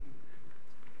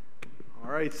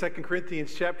All right, 2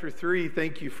 Corinthians chapter 3,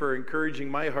 thank you for encouraging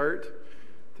my heart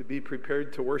to be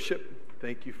prepared to worship.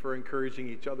 Thank you for encouraging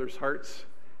each other's hearts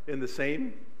in the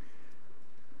same.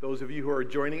 Those of you who are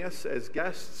joining us as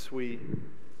guests, we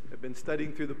have been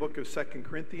studying through the book of 2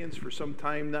 Corinthians for some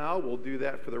time now. We'll do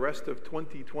that for the rest of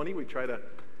 2020. We try to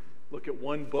look at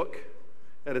one book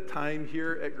at a time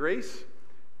here at Grace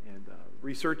and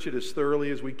research it as thoroughly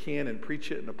as we can and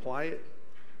preach it and apply it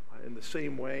in the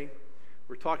same way.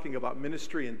 We're talking about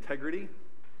ministry integrity.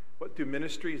 What do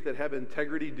ministries that have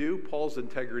integrity do? Paul's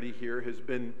integrity here has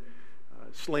been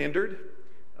slandered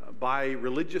by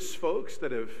religious folks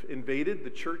that have invaded the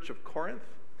church of Corinth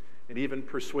and even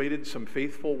persuaded some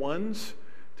faithful ones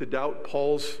to doubt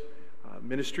Paul's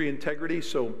ministry integrity.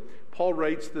 So Paul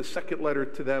writes the second letter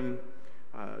to them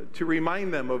to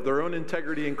remind them of their own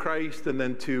integrity in Christ and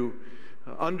then to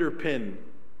underpin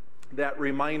that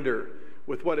reminder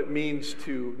with what it means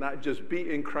to not just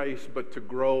be in Christ, but to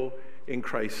grow in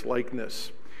Christ's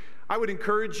likeness. I would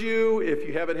encourage you, if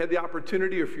you haven't had the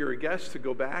opportunity, or if you're a guest, to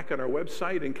go back on our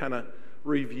website and kind of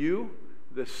review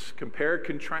this compare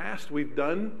contrast we've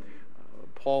done.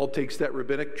 Paul takes that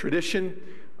rabbinic tradition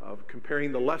of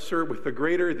comparing the lesser with the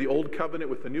greater, the old covenant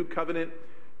with the new covenant,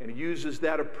 and he uses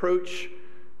that approach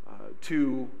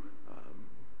to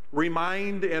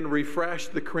remind and refresh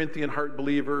the Corinthian heart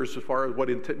believers as far as what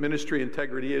ministry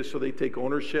integrity is, so they take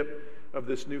ownership of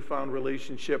this newfound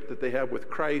relationship that they have with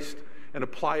Christ and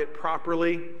apply it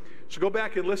properly. So go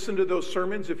back and listen to those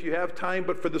sermons if you have time.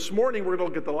 But for this morning, we're going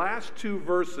to look at the last two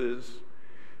verses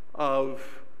of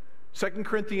 2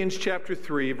 Corinthians chapter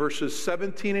 3, verses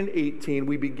 17 and 18.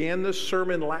 We began this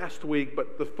sermon last week,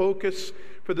 but the focus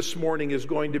for this morning is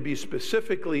going to be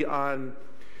specifically on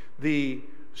the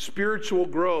spiritual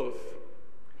growth,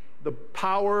 the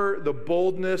power, the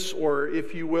boldness, or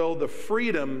if you will, the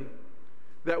freedom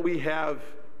that we have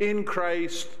in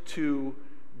Christ to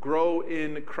grow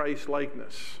in Christ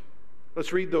likeness.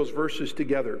 Let's read those verses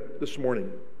together this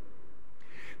morning.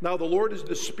 Now the Lord is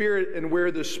the Spirit, and where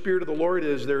the Spirit of the Lord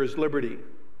is, there is liberty.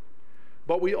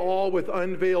 But we all with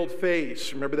unveiled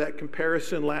face, remember that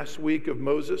comparison last week of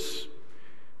Moses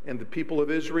and the people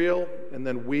of Israel, and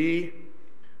then we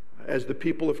as the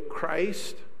people of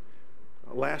Christ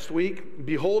last week,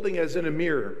 beholding as in a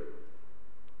mirror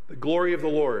the glory of the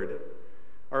Lord,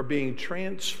 are being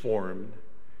transformed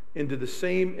into the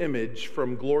same image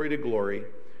from glory to glory,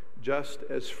 just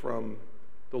as from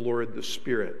the Lord the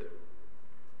Spirit.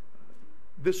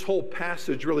 This whole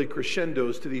passage really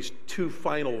crescendos to these two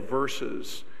final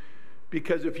verses,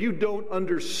 because if you don't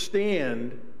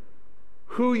understand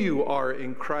who you are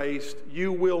in Christ,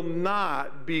 you will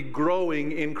not be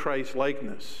growing in Christ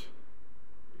likeness.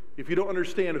 If you don't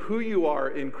understand who you are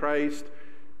in Christ,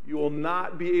 you will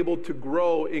not be able to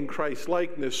grow in Christ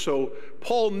likeness. So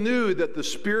Paul knew that the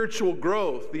spiritual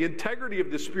growth, the integrity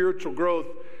of the spiritual growth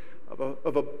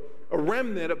of a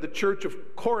remnant of the church of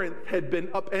Corinth had been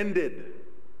upended.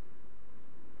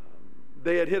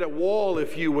 They had hit a wall,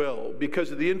 if you will, because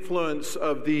of the influence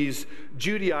of these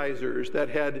Judaizers that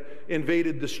had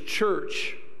invaded this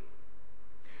church.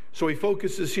 So he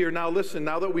focuses here, now listen,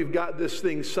 now that we've got this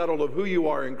thing settled of who you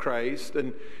are in Christ,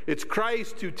 and it's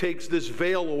Christ who takes this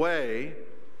veil away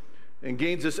and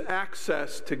gains us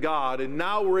access to God, and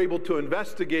now we're able to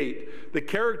investigate the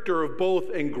character of both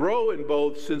and grow in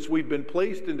both since we've been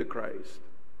placed into Christ.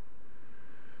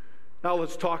 Now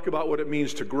let's talk about what it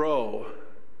means to grow.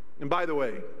 And by the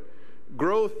way,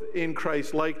 growth in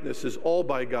Christ's likeness is all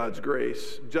by God's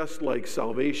grace, just like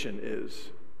salvation is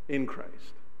in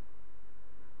Christ.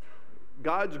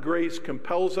 God's grace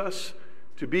compels us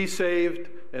to be saved,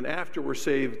 and after we're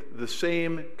saved, the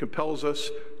same compels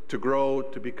us to grow,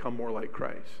 to become more like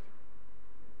Christ.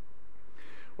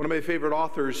 One of my favorite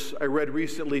authors I read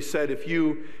recently said, if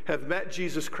you have met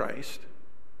Jesus Christ,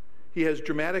 he has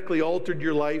dramatically altered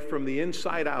your life from the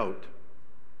inside out.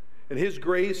 And his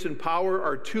grace and power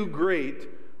are too great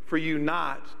for you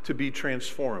not to be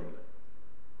transformed.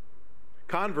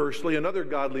 Conversely, another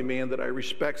godly man that I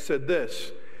respect said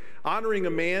this: honoring a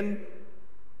man,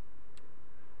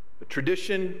 a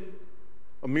tradition,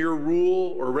 a mere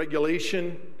rule or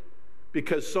regulation,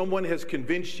 because someone has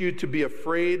convinced you to be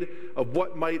afraid of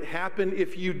what might happen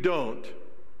if you don't,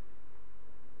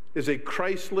 is a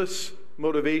Christless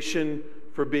motivation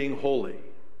for being holy.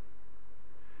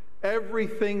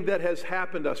 Everything that has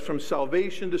happened to us, from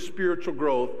salvation to spiritual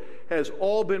growth, has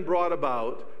all been brought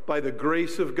about by the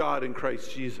grace of God in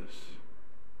Christ Jesus.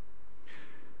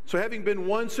 So having been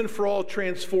once and for all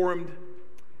transformed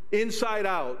inside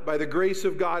out by the grace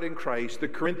of God in Christ, the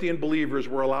Corinthian believers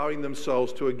were allowing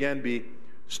themselves to again be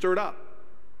stirred up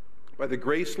by the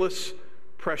graceless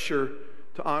pressure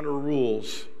to honor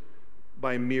rules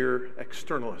by mere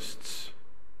externalists.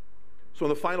 So in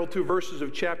the final two verses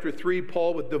of chapter 3,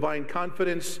 Paul, with divine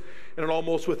confidence and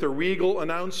almost with a regal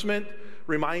announcement,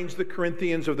 reminds the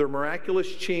Corinthians of their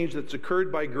miraculous change that's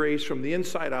occurred by grace from the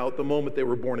inside out the moment they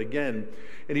were born again.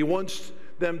 And he wants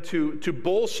them to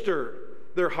bolster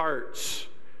their hearts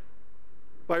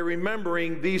by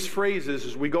remembering these phrases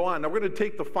as we go on. Now we're going to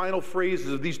take the final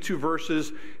phrases of these two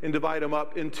verses and divide them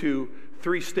up into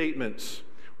three statements.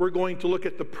 We're going to look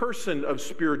at the person of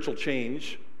spiritual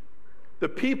change, the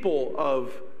people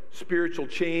of spiritual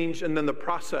change, and then the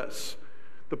process.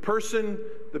 The person,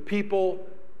 the people,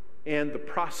 and the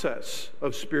process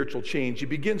of spiritual change. He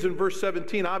begins in verse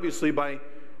 17, obviously, by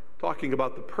talking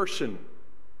about the person.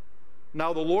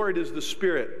 Now the Lord is the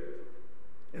Spirit,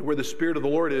 and where the Spirit of the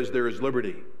Lord is, there is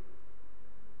liberty.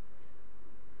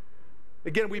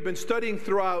 Again, we've been studying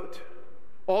throughout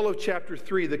all of chapter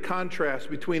 3 the contrast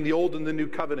between the Old and the New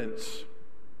Covenants.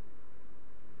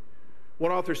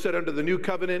 One author said under the New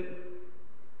Covenant,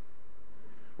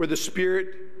 where the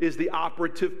Spirit is the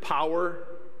operative power,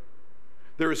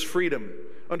 there is freedom.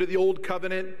 Under the Old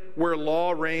Covenant, where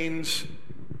law reigns,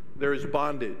 there is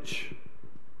bondage.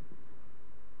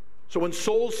 So when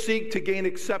souls seek to gain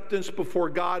acceptance before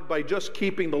God by just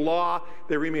keeping the law,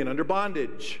 they remain under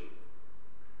bondage.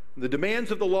 The demands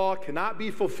of the law cannot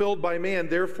be fulfilled by man,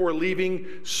 therefore leaving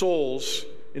souls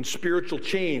in spiritual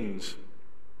chains.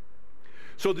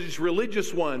 So these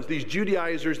religious ones, these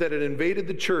Judaizers that had invaded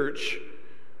the church,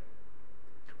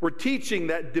 were teaching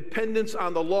that dependence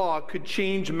on the law could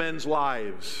change men's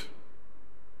lives.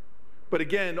 But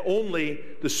again, only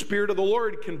the Spirit of the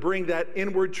Lord can bring that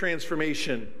inward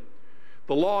transformation.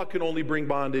 The law can only bring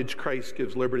bondage. Christ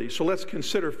gives liberty. So let's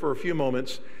consider for a few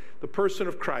moments the person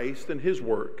of Christ and his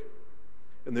work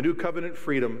and the new covenant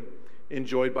freedom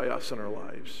enjoyed by us in our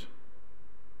lives.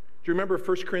 Do you remember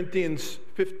 1 Corinthians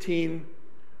 15,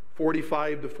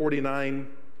 45 to 49?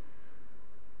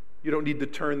 You don't need to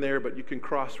turn there, but you can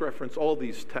cross-reference all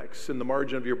these texts in the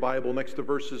margin of your Bible next to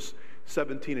verses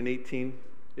 17 and 18,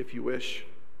 if you wish.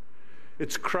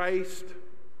 It's Christ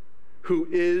who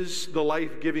is the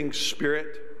life-giving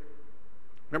Spirit.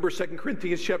 Remember 2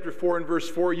 Corinthians chapter 4 and verse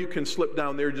 4? You can slip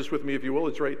down there just with me if you will.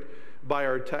 It's right by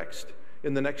our text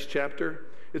in the next chapter.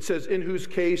 It says, in whose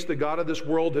case the God of this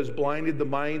world has blinded the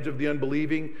minds of the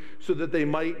unbelieving so that they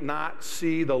might not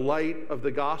see the light of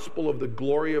the gospel of the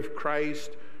glory of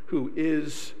Christ, who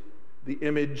is the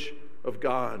image of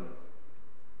God.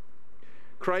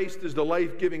 Christ is the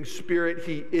life-giving Spirit.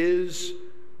 He is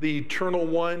the eternal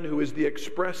one who is the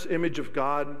express image of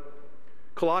God.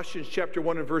 Colossians chapter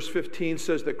 1 and verse 15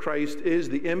 says that Christ is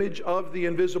the image of the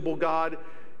invisible God.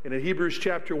 And in Hebrews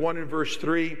chapter 1 and verse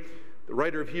 3, the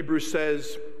writer of Hebrews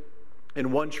says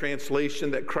in one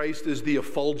translation that Christ is the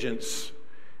effulgence.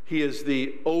 He is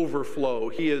the overflow.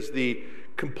 He is the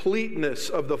completeness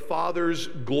of the Father's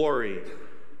glory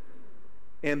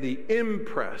and the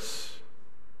impress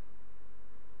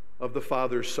of the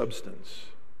Father's substance.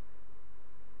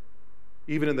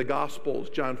 Even in the Gospels,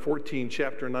 John 14,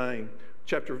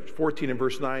 chapter 14 and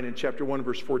verse 9, and chapter 1,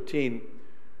 verse 14,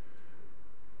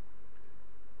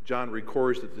 John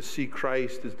records that to see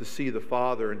Christ is to see the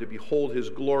Father, and to behold his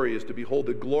glory is to behold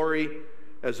the glory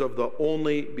as of the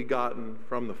only begotten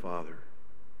from the Father.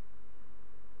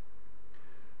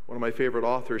 One of my favorite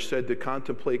authors said to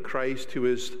contemplate Christ, who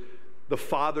is the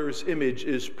Father's image,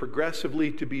 is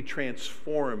progressively to be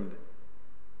transformed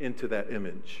into that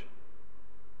image.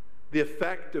 The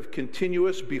effect of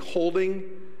continuous beholding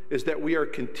is that we are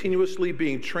continuously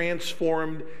being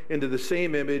transformed into the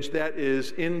same image, that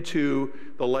is, into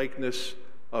the likeness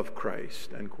of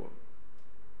Christ, end quote.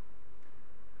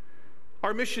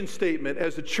 Our mission statement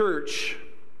as a church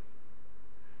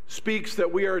speaks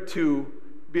that we are to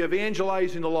be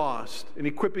evangelizing the lost and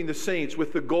equipping the saints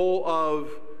with the goal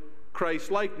of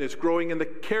Christ likeness, growing in the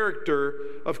character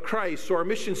of Christ. So our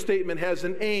mission statement has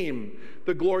an aim,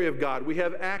 the glory of God. We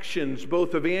have actions,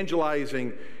 both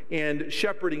evangelizing and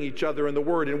shepherding each other in the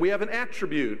Word. And we have an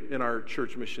attribute in our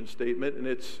church mission statement, and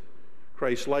it's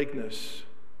Christ likeness.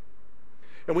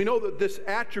 And we know that this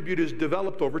attribute is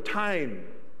developed over time.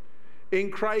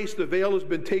 In Christ, the veil has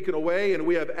been taken away, and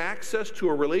we have access to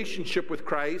a relationship with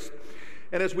Christ.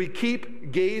 And as we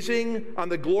keep gazing on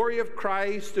the glory of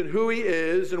Christ and who he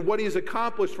is and what he has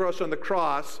accomplished for us on the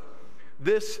cross,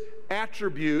 this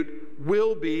attribute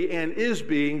will be and is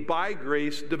being, by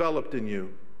grace, developed in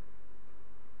you.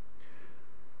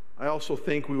 I also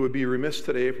think we would be remiss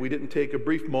today if we didn't take a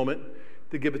brief moment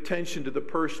to give attention to the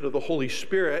person of the Holy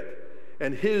Spirit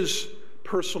and his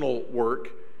personal work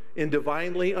in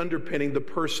divinely underpinning the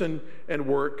person and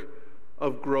work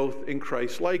of growth in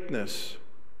Christ likeness.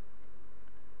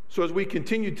 So as we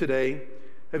continue today,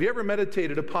 have you ever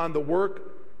meditated upon the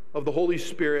work of the Holy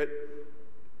Spirit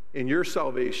in your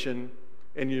salvation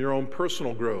and in your own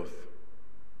personal growth?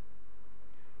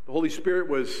 The Holy Spirit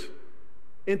was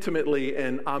intimately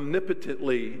and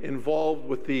omnipotently involved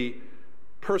with the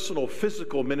personal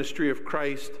physical ministry of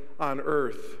Christ on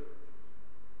earth.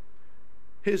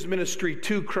 His ministry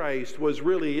to Christ was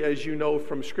really, as you know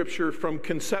from Scripture, from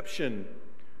conception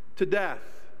to death.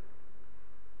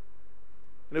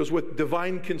 And it was with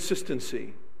divine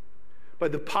consistency. By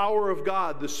the power of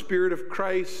God, the Spirit of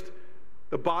Christ,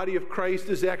 the body of Christ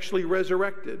is actually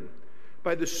resurrected.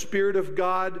 By the Spirit of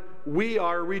God, we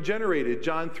are regenerated.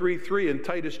 John 3:3 and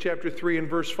Titus chapter 3 and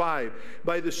verse 5.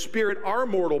 By the Spirit, our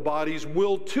mortal bodies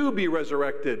will too be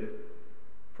resurrected.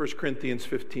 1 Corinthians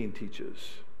 15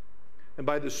 teaches. And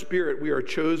by the Spirit, we are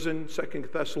chosen,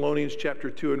 2 Thessalonians chapter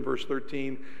 2 and verse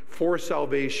 13, for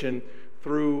salvation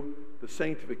through the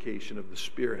sanctification of the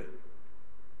Spirit.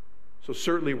 So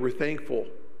certainly we're thankful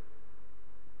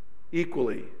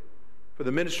equally for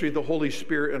the ministry of the Holy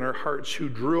Spirit in our hearts, who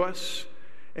drew us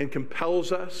and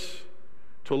compels us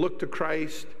to look to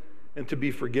Christ and to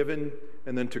be forgiven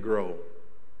and then to grow.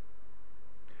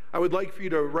 I would like for you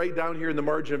to write down here in the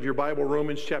margin of your Bible,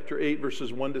 Romans chapter 8,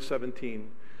 verses 1 to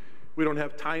 17. We don't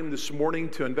have time this morning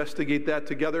to investigate that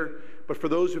together, but for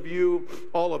those of you,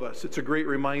 all of us, it's a great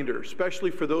reminder,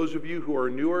 especially for those of you who are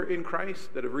newer in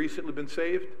Christ, that have recently been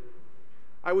saved.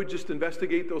 I would just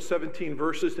investigate those 17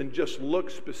 verses and just look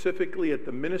specifically at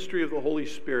the ministry of the Holy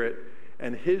Spirit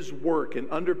and His work in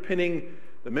underpinning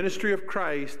the ministry of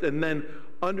Christ, and then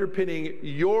underpinning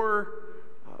your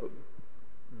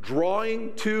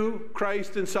drawing to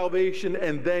Christ and salvation,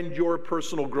 and then your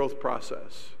personal growth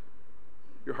process.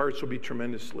 Your hearts will be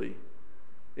tremendously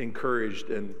encouraged,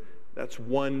 and that's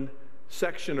one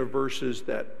section of verses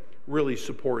that really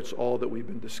supports all that we've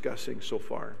been discussing so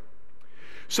far.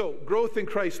 So, growth in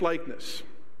Christ likeness.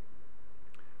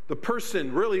 The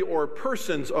person, really, or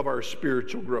persons of our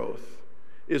spiritual growth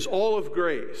is all of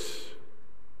grace.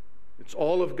 It's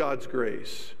all of God's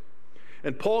grace.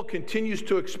 And Paul continues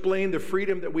to explain the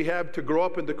freedom that we have to grow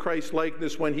up into Christ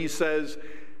likeness when he says,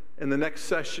 in the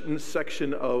next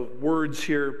section of words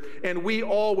here, and we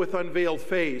all with unveiled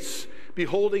face,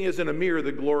 beholding as in a mirror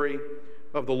the glory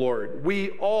of the Lord. We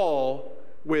all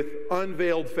with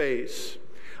unveiled face.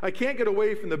 I can't get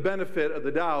away from the benefit of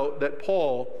the doubt that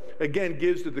Paul, again,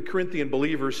 gives to the Corinthian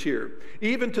believers here,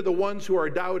 even to the ones who are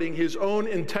doubting his own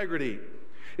integrity.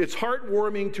 It's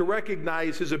heartwarming to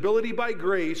recognize his ability by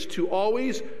grace to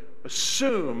always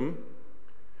assume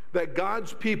that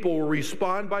God's people will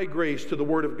respond by grace to the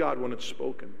Word of God when it's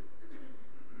spoken.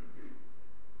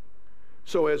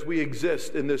 So as we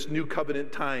exist in this new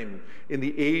covenant time, in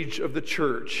the age of the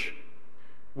church,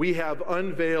 we have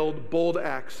unveiled, bold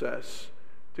access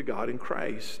to God in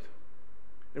Christ.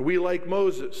 And we, like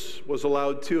Moses was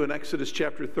allowed to in Exodus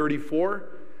chapter 34,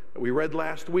 that we read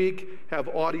last week, have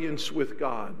audience with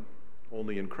God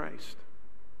only in Christ.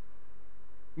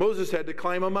 Moses had to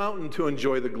climb a mountain to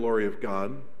enjoy the glory of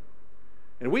God.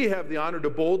 And we have the honor to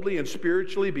boldly and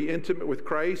spiritually be intimate with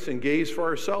Christ and gaze for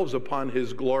ourselves upon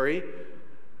His glory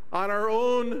on our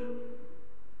own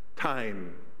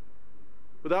time,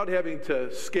 without having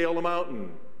to scale a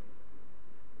mountain.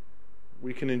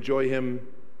 We can enjoy Him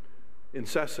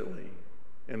incessantly,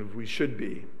 and we should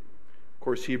be. Of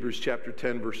course, Hebrews chapter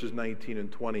 10, verses 19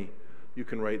 and 20, you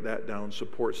can write that down,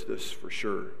 supports this for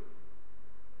sure.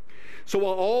 So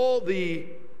while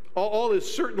all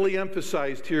is certainly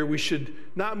emphasized here, we should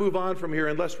not move on from here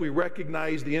unless we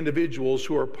recognize the individuals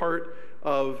who are part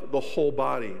of the whole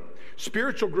body.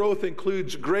 Spiritual growth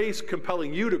includes grace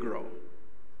compelling you to grow,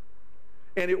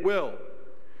 and it will.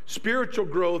 Spiritual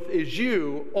growth is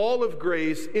you, all of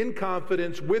grace, in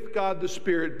confidence with God the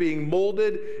Spirit, being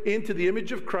molded into the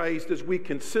image of Christ as we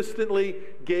consistently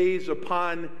gaze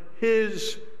upon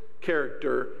His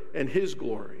character and His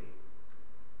glory.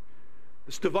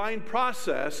 This divine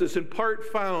process is in part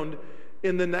found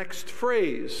in the next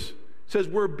phrase. It says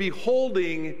we're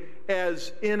beholding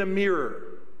as in a mirror.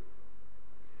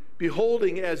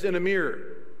 Beholding as in a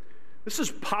mirror. This is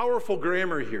powerful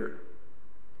grammar here.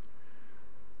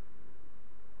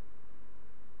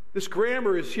 This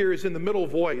grammar is in the middle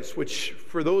voice, which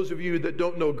for those of you that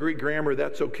don't know Greek grammar,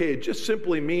 that's okay. It just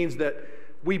simply means that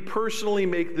we personally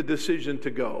make the decision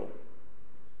to go.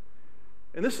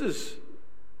 And this is,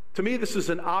 to me, this is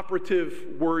an operative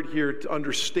word here to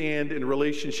understand in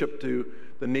relationship to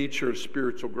the nature of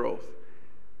spiritual growth.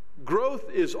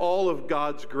 Growth is all of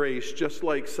God's grace, just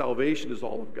like salvation is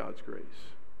all of God's grace.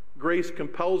 Grace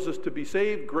compels us to be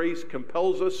saved. Grace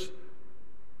compels us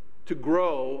to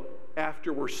grow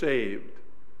after we're saved.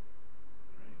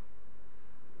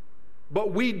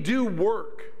 But we do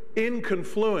work in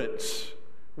confluence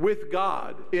with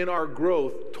God in our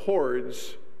growth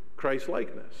towards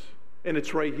Christ-likeness. And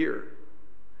it's right here.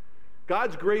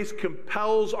 God's grace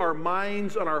compels our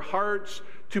minds and our hearts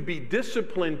to be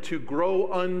disciplined to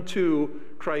grow unto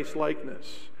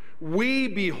Christ-likeness. We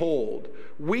behold,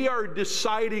 we are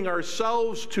deciding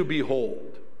ourselves to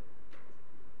behold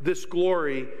this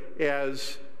glory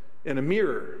as in a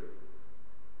mirror.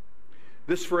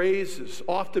 This phrase is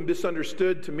often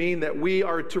misunderstood to mean that we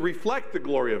are to reflect the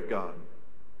glory of God.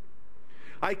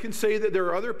 I can say that there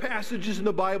are other passages in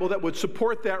the Bible that would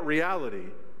support that reality.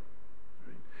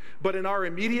 But in our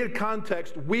immediate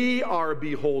context, we are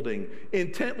beholding,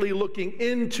 intently looking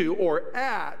into or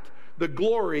at the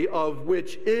glory of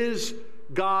which is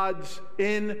God's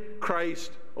in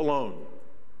Christ alone.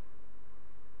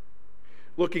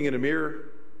 Looking in a mirror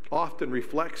often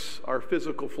reflects our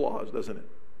physical flaws, doesn't it?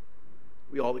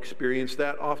 We all experience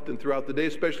that often throughout the day,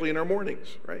 especially in our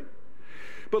mornings, right?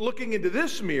 But looking into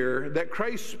this mirror that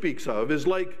Christ speaks of is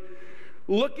like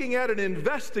looking at and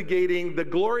investigating the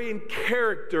glory and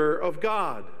character of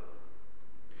God.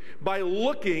 By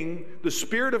looking, the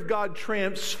Spirit of God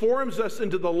transforms us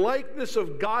into the likeness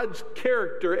of God's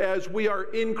character as we are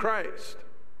in Christ.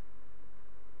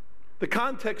 The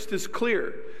context is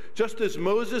clear. Just as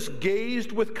Moses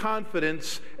gazed with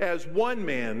confidence as one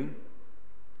man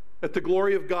at the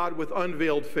glory of God with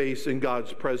unveiled face in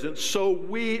God's presence, so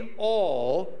we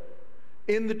all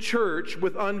in the church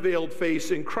with unveiled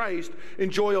face in Christ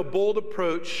enjoy a bold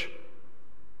approach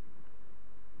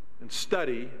and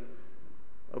study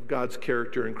of God's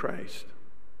character in Christ.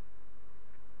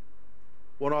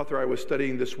 One author I was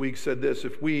studying this week said this: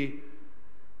 if we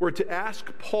were to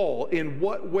ask Paul in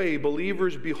what way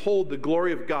believers behold the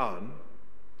glory of God,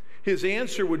 his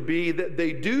answer would be that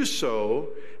they do so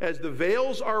as the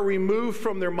veils are removed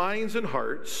from their minds and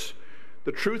hearts.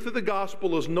 The truth of the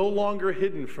gospel is no longer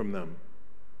hidden from them.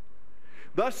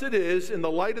 Thus it is in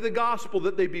the light of the gospel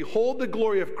that they behold the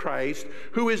glory of Christ,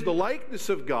 who is the likeness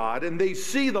of God, and they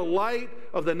see the light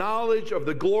of the knowledge of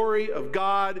the glory of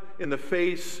God in the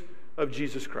face of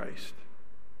Jesus Christ.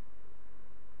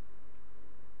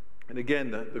 And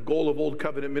again, the goal of Old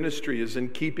Covenant ministry is in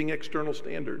keeping external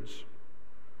standards.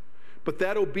 But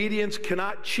that obedience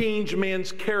cannot change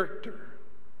man's character.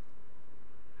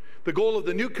 The goal of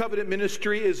the New Covenant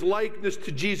ministry is likeness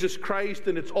to Jesus Christ,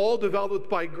 and it's all developed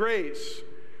by grace.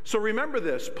 So remember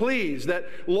this, please, that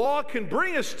law can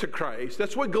bring us to Christ.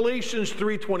 That's what Galatians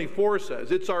 3:24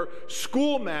 says. It's our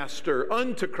schoolmaster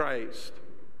unto Christ.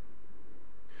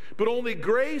 But only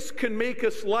grace can make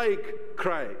us like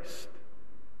Christ.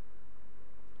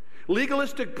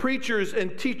 Legalistic preachers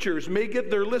and teachers may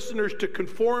get their listeners to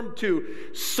conform to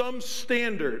some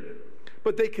standard,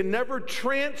 but they can never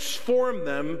transform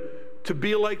them to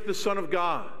be like the Son of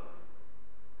God.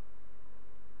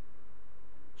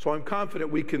 So I'm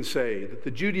confident we can say that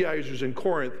the Judaizers in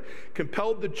Corinth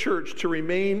compelled the church to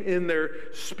remain in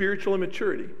their spiritual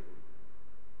immaturity.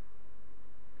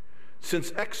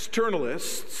 Since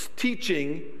externalists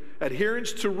teaching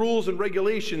adherence to rules and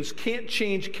regulations can't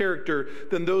change character,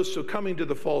 then those succumbing to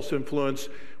the false influence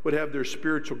would have their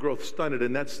spiritual growth stunted,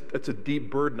 and that's a deep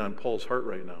burden on Paul's heart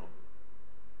right now.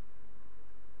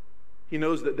 He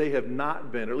knows that they have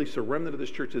not been, or at least a remnant of this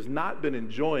church has not been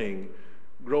enjoying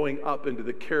growing up into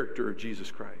the character of Jesus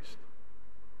Christ.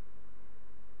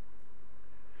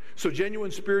 So genuine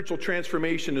spiritual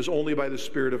transformation is only by the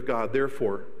Spirit of God.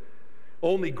 Therefore,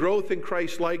 only growth in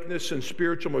Christ-likeness and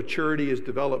spiritual maturity is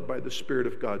developed by the Spirit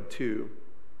of God too.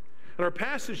 And our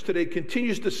passage today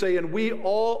continues to say, and we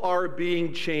all are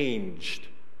being changed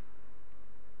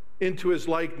into his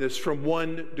likeness from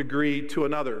one degree to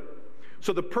another.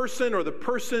 So the person or the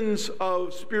persons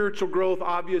of spiritual growth,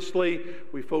 obviously,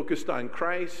 we focused on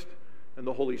Christ and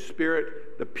the Holy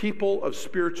Spirit. The people of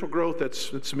spiritual growth,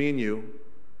 that's me and you,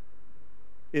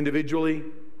 individually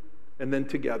and then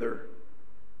together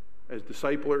as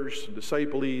disciplers,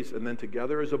 disciplees, and then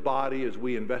together as a body as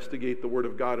we investigate the Word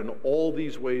of God in all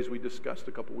these ways we discussed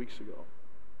a couple weeks ago.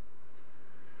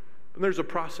 And there's a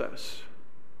process.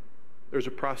 There's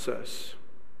a process.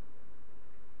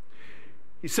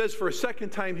 He says for a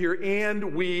second time here,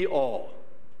 and we all.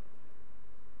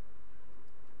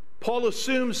 Paul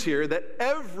assumes here that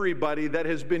everybody that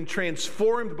has been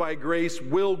transformed by grace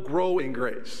will grow in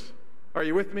grace. Are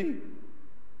you with me?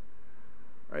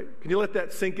 Right? Can you let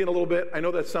that sink in a little bit? I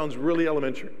know that sounds really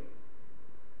elementary,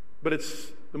 but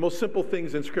it's the most simple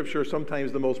things in Scripture are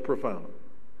sometimes the most profound.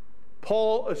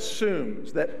 Paul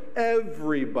assumes that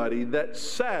everybody that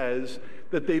says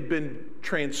that they've been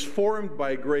transformed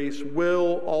by grace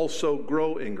will also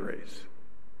grow in grace.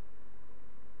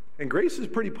 And grace is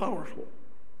pretty powerful.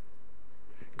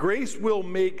 Grace will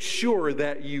make sure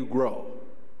that you grow.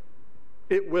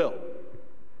 It will.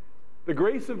 The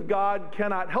grace of God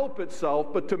cannot help itself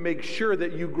but to make sure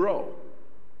that you grow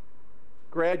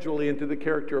gradually into the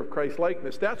character of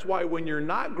Christ-likeness. That's why when you're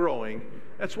not growing,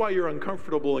 that's why you're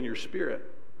uncomfortable in your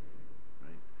spirit.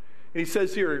 Right? And he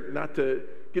says here, not to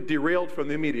get derailed from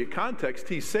the immediate context,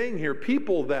 he's saying here,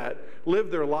 people that live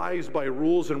their lives by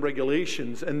rules and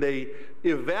regulations and they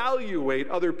evaluate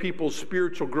other people's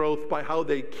spiritual growth by how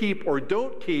they keep or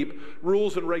don't keep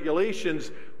rules and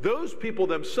regulations, those people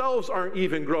themselves aren't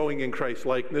even growing in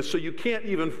Christ-likeness, so you can't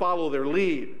even follow their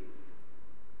lead.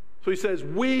 So he says,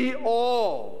 we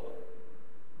all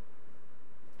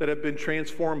that have been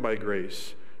transformed by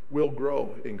grace will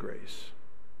grow in grace.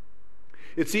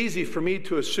 It's easy for me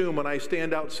to assume when I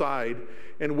stand outside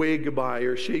and wave goodbye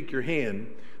or shake your hand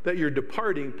that you're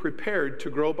departing prepared to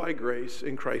grow by grace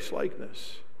in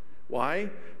Christ-likeness. Why?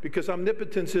 Because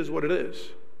omnipotence is what it is.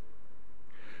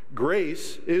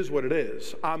 Grace is what it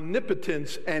is.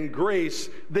 Omnipotence and grace,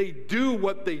 they do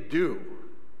what they do.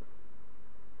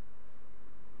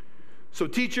 So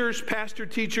teachers, pastor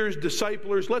teachers,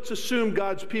 disciplers, let's assume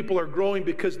God's people are growing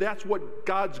because that's what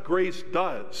God's grace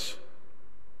does.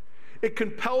 It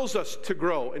compels us to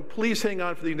grow. And please hang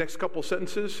on for the next couple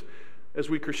sentences as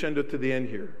we crescendo to the end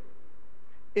here.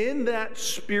 In that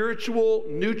spiritual,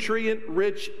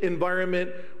 nutrient-rich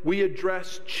environment, we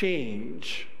address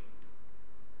change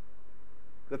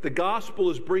that the gospel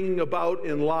is bringing about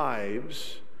in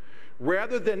lives,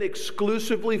 rather than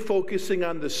exclusively focusing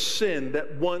on the sin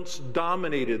that once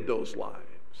dominated those lives.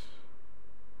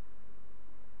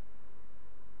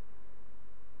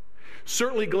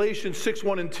 Certainly Galatians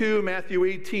 6:1 and 2, Matthew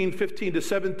 18:15 to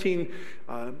 17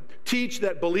 teach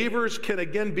that believers can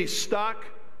again be stuck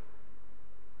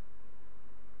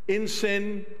in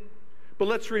sin, but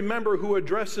let's remember who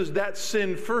addresses that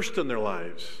sin first in their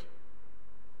lives.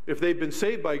 If they've been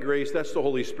saved by grace, that's the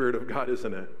Holy Spirit of God,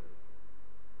 isn't it?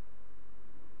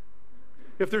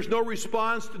 If there's no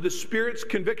response to the Spirit's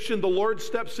conviction, the Lord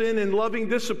steps in loving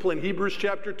discipline, Hebrews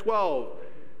chapter 12.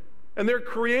 And their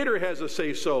Creator has a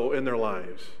say-so in their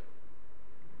lives.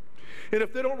 And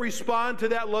if they don't respond to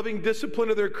that loving discipline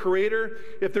of their Creator,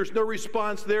 if there's no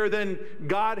response there, then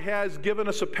God has given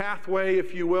us a pathway,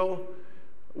 if you will,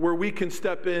 where we can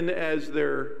step in as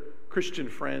their Christian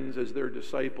friends, as their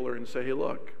discipler, and say, hey,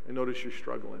 look, I notice you're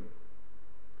struggling.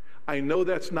 I know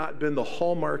that's not been the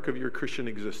hallmark of your Christian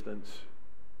existence.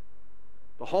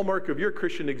 The hallmark of your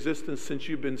Christian existence since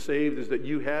you've been saved is that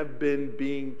you have been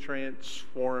being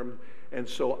transformed. And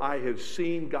so I have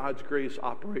seen God's grace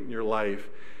operate in your life,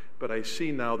 but I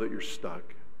see now that you're stuck.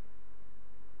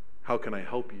 How can I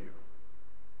help you?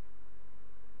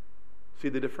 See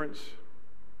the difference?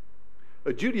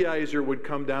 A Judaizer would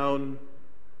come down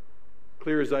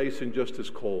clear as ice and just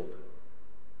as cold.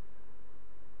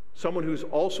 Someone who's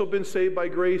also been saved by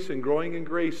grace and growing in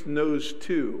grace knows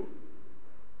too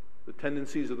the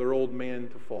tendencies of their old man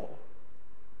to fall.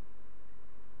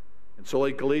 And so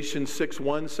like Galatians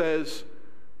 6:1 says,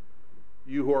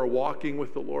 you who are walking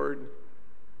with the Lord,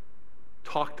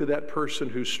 talk to that person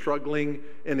who's struggling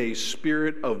in a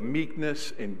spirit of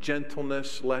meekness and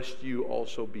gentleness, lest you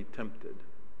also be tempted.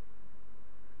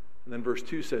 And then verse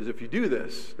 2 says, if you do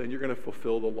this, then you're going to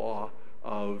fulfill the law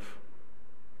of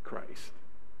Christ,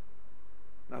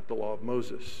 not the law of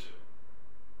Moses.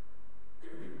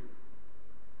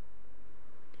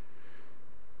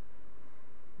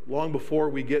 Long before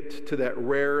we get to that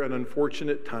rare and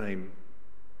unfortunate time,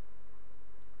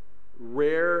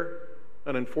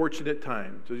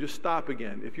 so just stop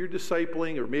again. If you're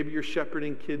discipling or maybe you're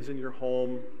shepherding kids in your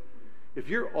home, if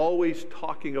you're always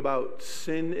talking about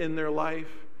sin in their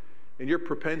life and your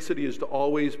propensity is to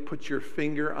always put your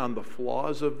finger on the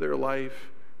flaws of their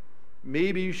life,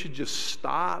 maybe you should just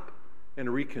stop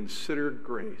and reconsider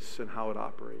grace and how it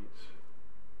operates.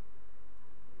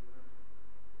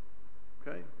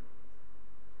 Okay?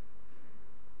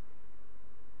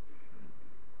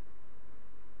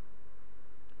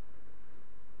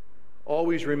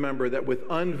 Always remember that with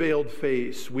unveiled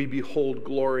face we behold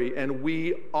glory, and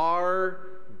we are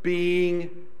being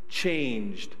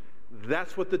changed.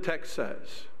 That's what the text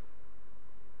says.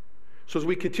 So as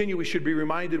we continue, we should be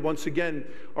reminded once again,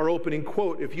 our opening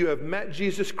quote, if you have met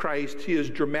Jesus Christ, he has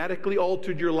dramatically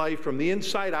altered your life from the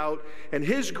inside out, and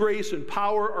his grace and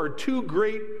power are too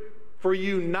great for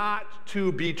you not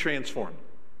to be transformed.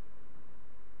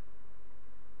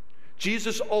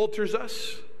 Jesus alters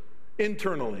us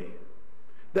internally.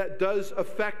 that does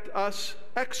affect us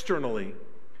externally.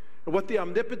 And what the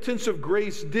omnipotence of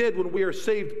grace did when we are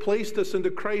saved placed us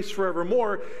into Christ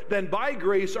forevermore. Then by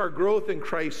grace our growth in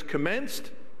Christ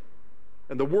commenced.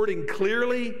 And the wording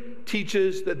clearly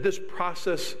teaches that this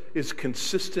process is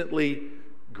consistently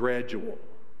gradual.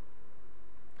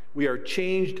 We are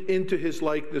changed into his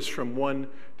likeness from one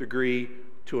degree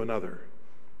to another.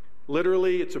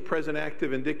 Literally, it's a present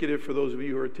active indicative for those of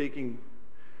you who are taking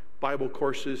Bible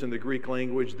courses in the Greek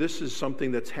language. This is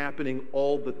something that's happening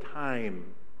all the time.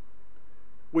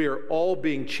 We are all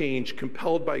being changed,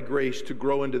 compelled by grace to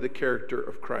grow into the character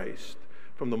of Christ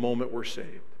from the moment we're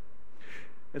saved.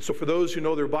 And so for those who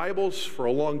know their Bibles, for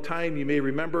a long time, you may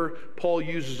remember Paul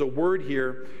uses a word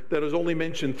here that is only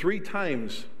mentioned 3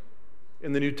 times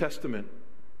in the New Testament.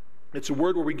 It's a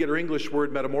word where we get our English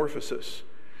word metamorphosis.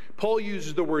 Paul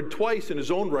uses the word twice in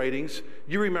his own writings.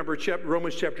 You remember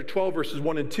Romans chapter 12, verses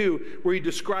 1 and 2, where he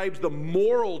describes the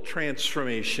moral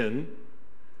transformation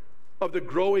of the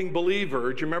growing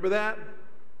believer. Do you remember that?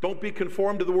 Don't be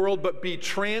conformed to the world, but be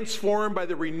transformed by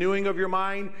the renewing of your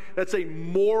mind. That's a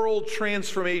moral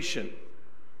transformation.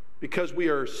 Because we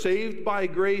are saved by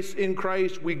grace in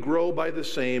Christ, we grow by the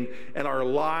same, and our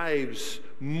lives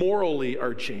morally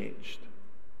are changed.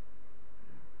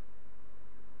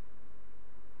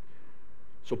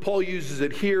 So Paul uses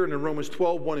it here and in Romans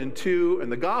 12, 1 and 2,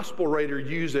 and the gospel writer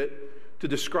use it to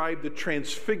describe the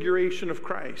transfiguration of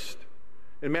Christ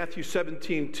in Matthew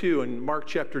 17, 2 and Mark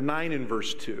chapter 9 and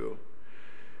verse 2.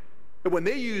 And when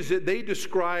they use it, they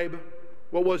describe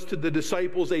what was to the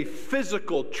disciples a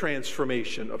physical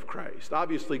transformation of Christ.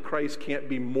 Obviously, Christ can't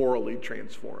be morally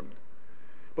transformed,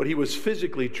 but he was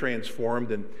physically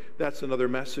transformed, and that's another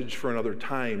message for another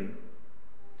time.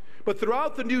 But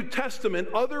throughout the New Testament,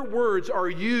 other words are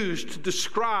used to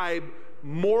describe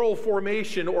moral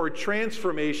formation or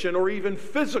transformation or even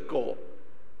physical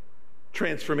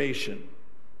transformation.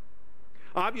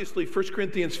 Obviously, 1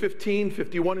 Corinthians 15,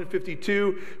 51 and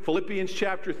 52, Philippians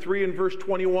chapter 3 and verse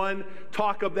 21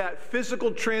 talk of that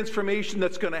physical transformation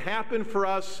that's going to happen for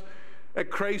us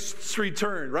at Christ's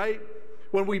return, right?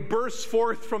 When we burst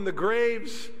forth from the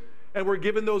graves and we're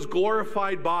given those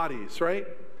glorified bodies, right?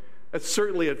 That's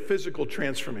certainly a physical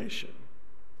transformation.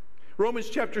 Romans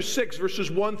chapter 6,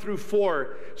 verses 1 through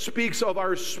 4 speaks of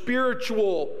our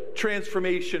spiritual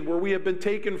transformation, where we have been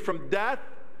taken from death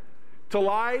to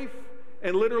life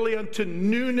and literally unto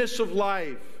newness of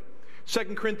life.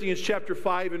 2 Corinthians chapter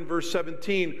 5 and verse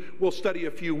 17, we'll study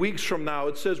a few weeks from now.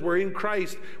 It says, we're in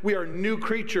Christ, we are new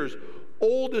creatures.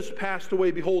 Old is passed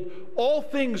away. Behold, all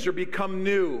things are become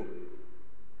new.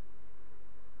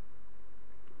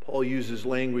 Paul uses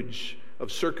language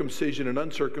of circumcision and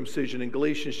uncircumcision in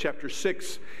Galatians chapter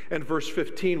 6 and verse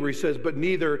 15, where he says, but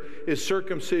neither is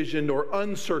circumcision nor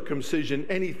uncircumcision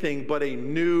anything but a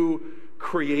new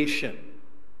creation.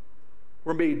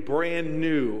 We're made brand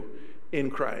new in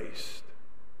Christ.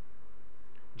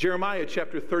 Jeremiah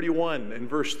chapter 31 and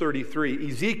verse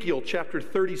 33, Ezekiel chapter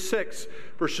 36,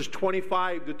 verses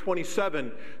 25 to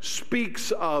 27,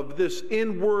 speaks of this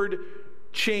inward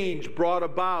change brought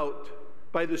about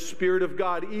by the Spirit of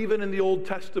God, even in the Old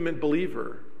Testament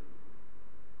believer.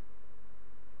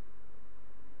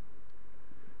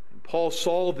 And Paul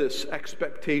saw this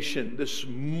expectation, this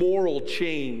moral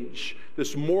change,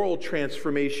 this moral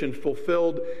transformation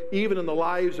fulfilled even in the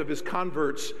lives of his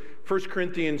converts. 1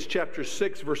 Corinthians chapter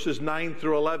 6, verses 9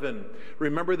 through 11.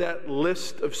 Remember that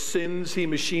list of sins he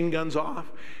machine guns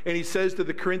off? And he says to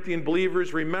the Corinthian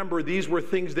believers, remember, these were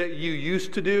things that you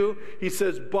used to do. He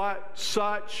says, but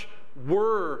such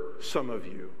were some of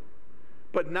you.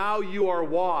 But now you are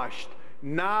washed.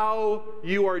 Now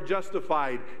you are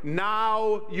justified.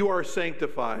 Now you are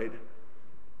sanctified.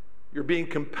 You're being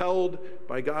compelled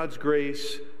by God's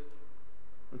grace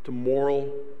into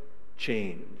moral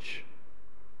change.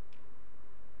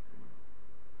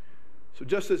 So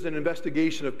just as an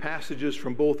investigation of passages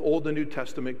from both Old and New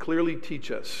Testament clearly teach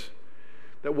us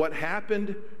that what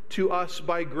happened to us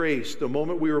by grace the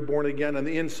moment we were born again on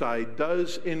the inside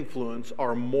does influence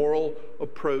our moral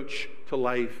approach to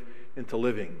life and to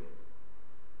living.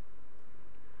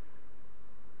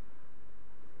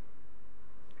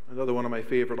 Another one of my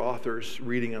favorite authors,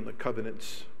 reading on the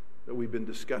covenants that we've been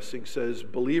discussing, says,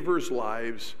 believers'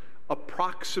 lives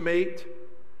approximate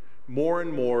more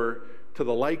and more to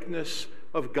the likeness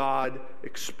of God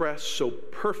expressed so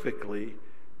perfectly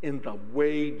in the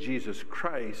way Jesus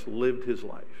Christ lived his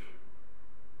life.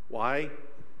 Why?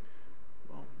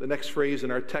 Well, the next phrase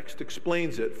in our text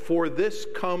explains it. For this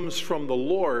comes from the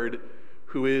Lord,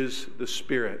 who is the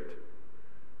Spirit.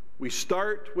 We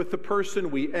start with the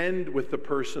person, we end with the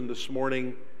person this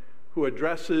morning. who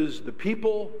addresses the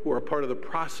people who are part of the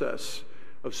process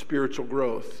of spiritual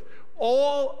growth.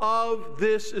 All of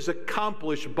this is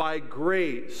accomplished by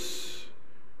grace,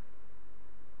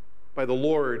 by the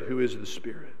Lord who is the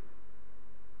Spirit.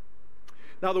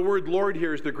 Now, the word Lord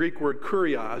here is the Greek word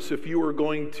kurios. If you were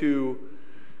going to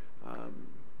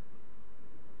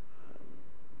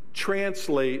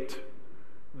translate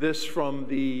this from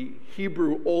the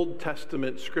Hebrew Old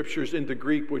Testament scriptures into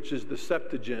Greek, which is the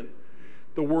Septuagint,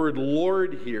 the word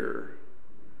Lord here,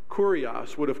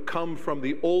 kurios, would have come from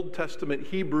the Old Testament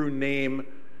Hebrew name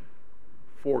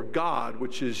for God,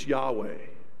 which is Yahweh.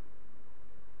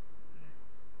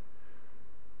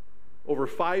 Over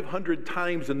 500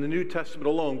 times in the New Testament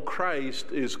alone,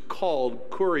 Christ is called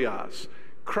kurios.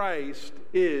 Christ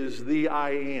is the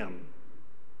I Am.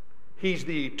 He's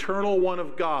the eternal one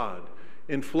of God,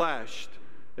 enfleshed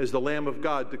as the Lamb of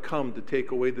God to come to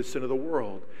take away the sin of the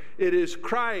world. It is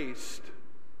Christ,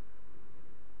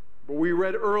 what we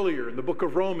read earlier in the book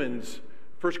of Romans,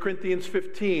 1 Corinthians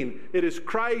 15. It is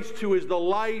Christ who is the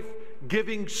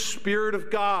life-giving Spirit of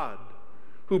God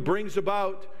who brings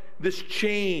about this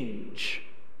change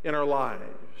in our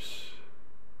lives.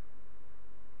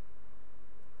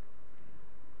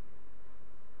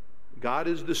 God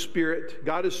is the Spirit.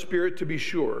 God is Spirit, to be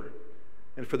sure.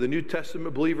 And for the New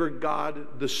Testament believer,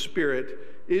 God, the Spirit,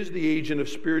 is the agent of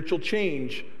spiritual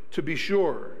change, to be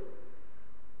sure.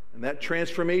 And that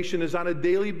transformation is on a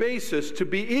daily basis, to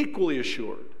be equally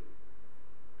assured.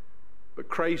 But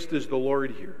Christ is the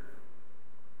Lord here.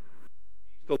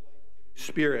 He's the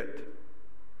Spirit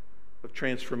of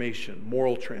transformation,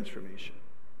 moral transformation.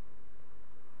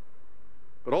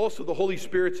 But also the Holy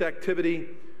Spirit's activity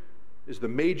is the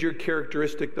major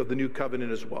characteristic of the new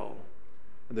covenant as well.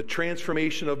 And the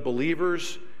transformation of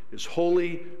believers is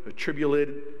wholly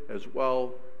attributed as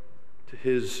well to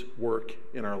his work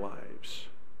in our lives.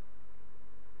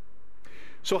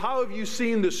 So how have you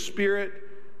seen the Spirit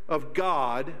of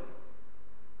God,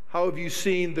 how have you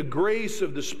seen the grace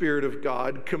of the Spirit of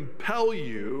God compel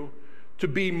you to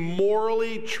be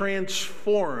morally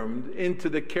transformed into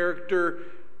the character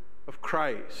of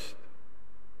Christ?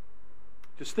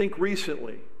 Just think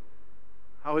recently.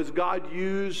 How has God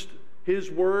used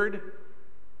his word?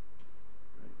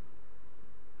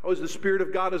 How has the Spirit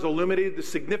of God has illuminated the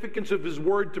significance of his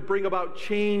word to bring about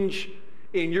change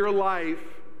in your life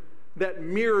that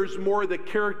mirrors more the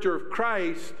character of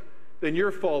Christ than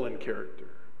your fallen character?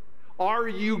 Are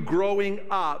you growing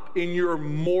up in your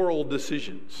moral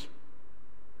decisions?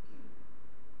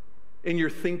 In your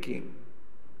thinking?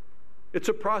 It's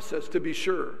a process, to be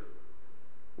sure.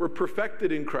 We're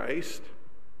perfected in Christ,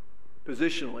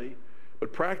 positionally,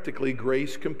 but practically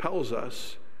grace compels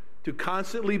us to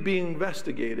constantly be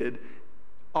investigated.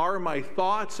 Are my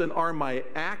thoughts and are my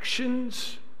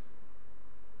actions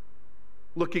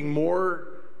looking more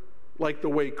like the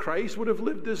way Christ would have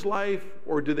lived his life,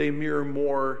 or do they mirror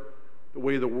more the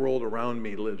way the world around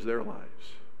me lives their lives?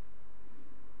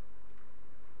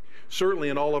 Certainly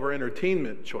in all of our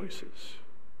entertainment choices,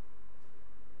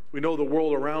 we know the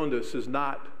world around us is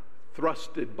not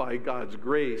thrusted by God's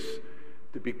grace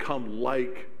to become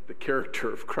like the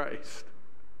character of Christ.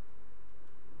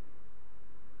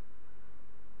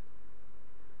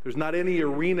 There's not any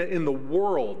arena in the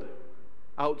world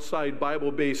outside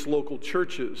Bible-based local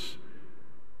churches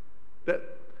that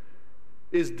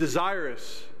is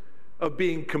desirous of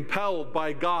being compelled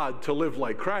by God to live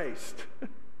like Christ.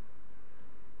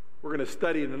 We're going to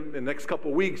study in the next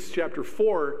couple of weeks, chapter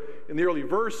 4, in the early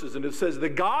verses, and it says, the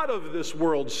God of this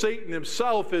world, Satan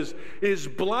himself, is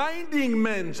blinding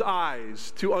men's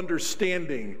eyes to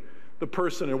understanding the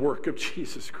person and work of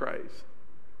Jesus Christ.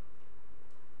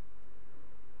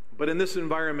 But in this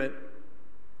environment,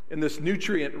 in this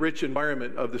nutrient-rich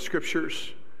environment of the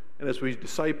Scriptures, and as we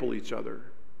disciple each other,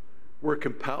 we're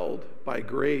compelled by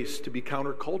grace to be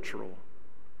countercultural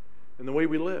in the way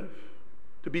we live,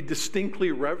 to be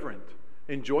distinctly reverent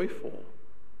and joyful.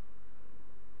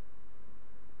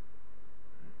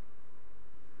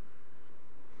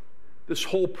 This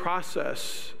whole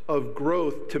process of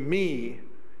growth, to me,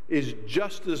 is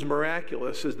just as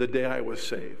miraculous as the day I was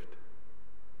saved.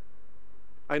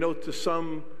 I know to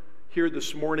some here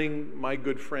this morning, my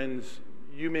good friends,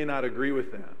 you may not agree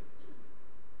with that.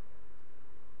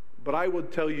 But I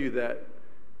would tell you that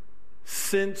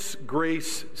since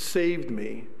grace saved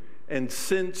me, and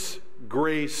since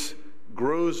grace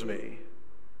grows me,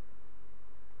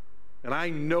 and I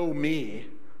know me,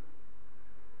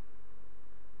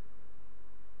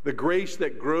 the grace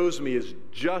that grows me is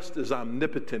just as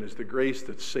omnipotent as the grace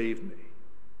that saved me.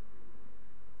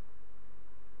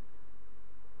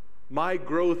 My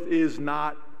growth is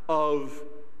not of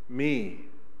me.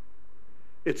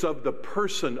 It's of the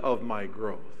person of my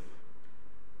growth,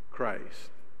 Christ.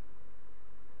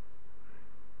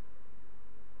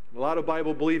 A lot of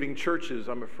Bible-believing churches,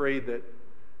 I'm afraid that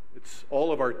it's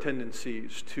all of our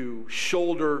tendencies to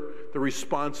shoulder the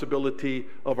responsibility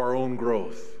of our own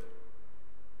growth.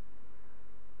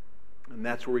 And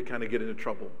that's where we kind of get into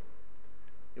trouble.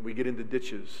 And we get into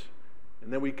ditches.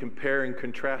 And then we compare and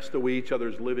contrast the way each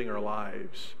other's living our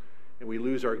lives. And we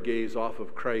lose our gaze off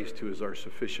of Christ, who is our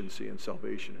sufficiency and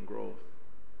salvation and growth.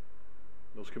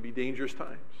 Those can be dangerous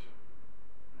times.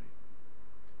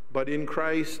 But in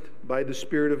Christ, by the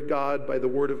Spirit of God, by the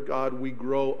Word of God, we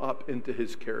grow up into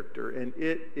His character. And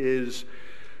it is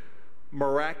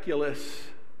miraculous.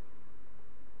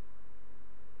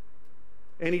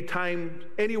 Anytime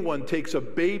anyone takes a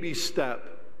baby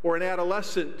step, or an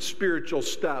adolescent spiritual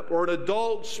step, or an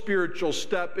adult spiritual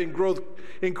step in growth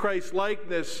in Christ's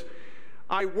likeness,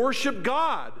 I worship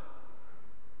God.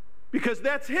 Because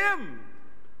that's Him.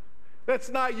 That's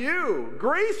not you.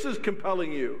 Grace is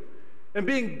compelling you. And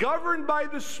being governed by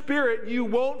the Spirit, you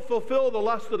won't fulfill the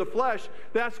lust of the flesh.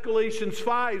 That's Galatians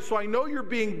 5. So I know you're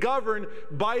being governed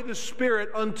by the Spirit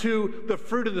unto the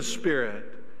fruit of the Spirit.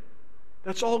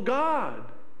 That's all God.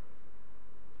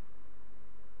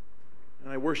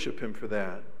 And I worship Him for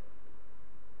that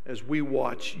as we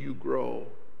watch you grow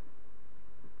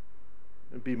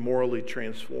and be morally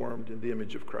transformed in the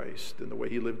image of Christ in the way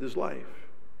He lived His life.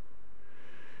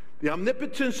 The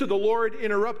omnipotence of the Lord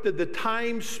interrupted the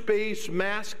time-space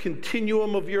mass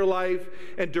continuum of your life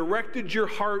and directed your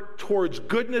heart towards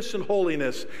goodness and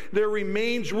holiness. There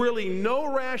remains really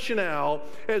no rationale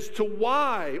as to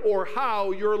why or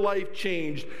how your life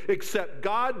changed, except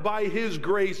God, by His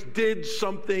grace, did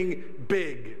something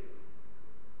big.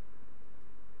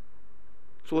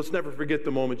 So let's never forget the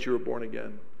moment you were born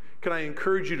again. Can I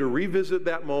encourage you to revisit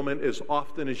that moment as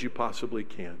often as you possibly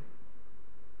can?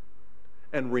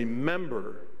 And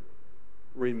remember,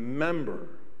 the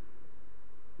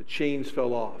chains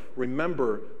fell off.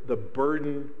 Remember, the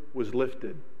burden was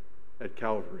lifted at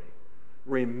Calvary.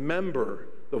 Remember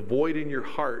the void in your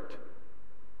heart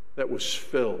that was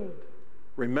filled.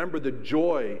 Remember the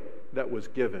joy that was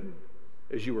given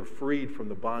as you were freed from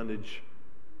the bondage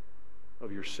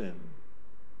of your sin.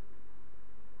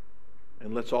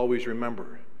 And let's always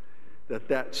remember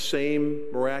that same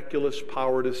miraculous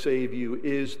power to save you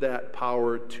is that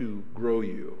power to grow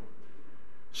you.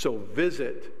 So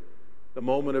visit the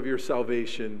moment of your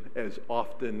salvation as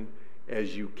often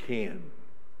as you can.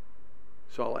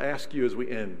 So I'll ask you as we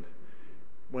end,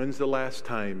 when's the last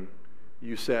time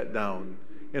you sat down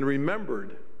and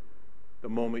remembered the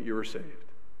moment you were saved?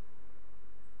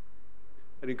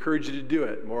 I'd encourage you to do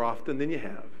it more often than you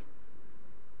have.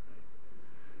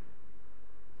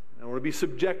 I don't want to be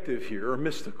subjective here or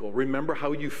mystical. Remember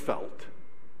how you felt.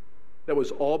 That was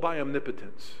all by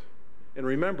omnipotence. And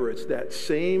remember, it's that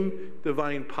same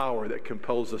divine power that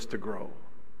compels us to grow.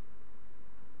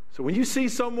 So when you see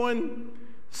someone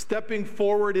stepping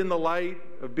forward in the light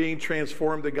of being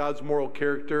transformed to God's moral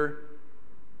character,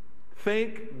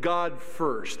 thank God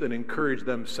first and encourage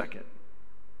them second.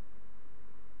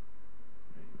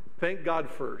 Thank God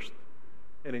first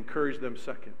and encourage them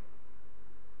second.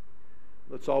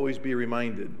 Let's always be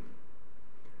reminded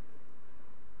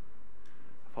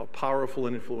of how powerful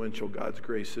and influential God's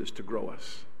grace is to grow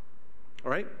us.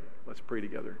 All right? Let's pray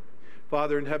together.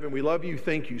 Father in heaven, we love you.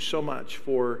 Thank you so much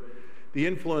for the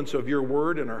influence of your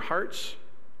word in our hearts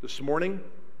this morning.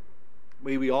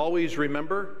 May we always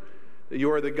remember that you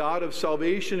are the God of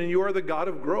salvation and you are the God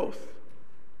of growth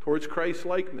towards Christ's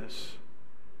likeness.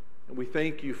 And we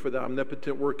thank you for the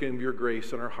omnipotent working of your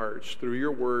grace in our hearts through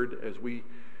your word as we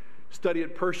study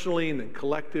it personally and then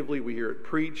collectively we hear it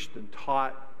preached and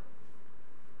taught.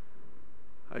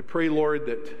 I pray, Lord,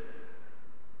 that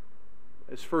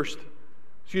as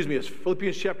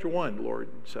Philippians chapter 1, Lord,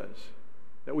 says,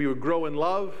 that we would grow in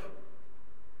love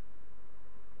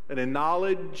and in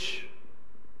knowledge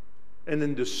and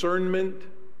in discernment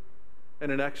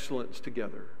and in excellence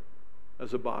together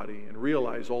as a body and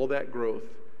realize all that growth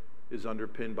is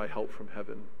underpinned by help from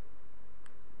heaven.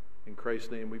 In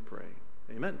Christ's name we pray.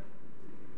 Amen.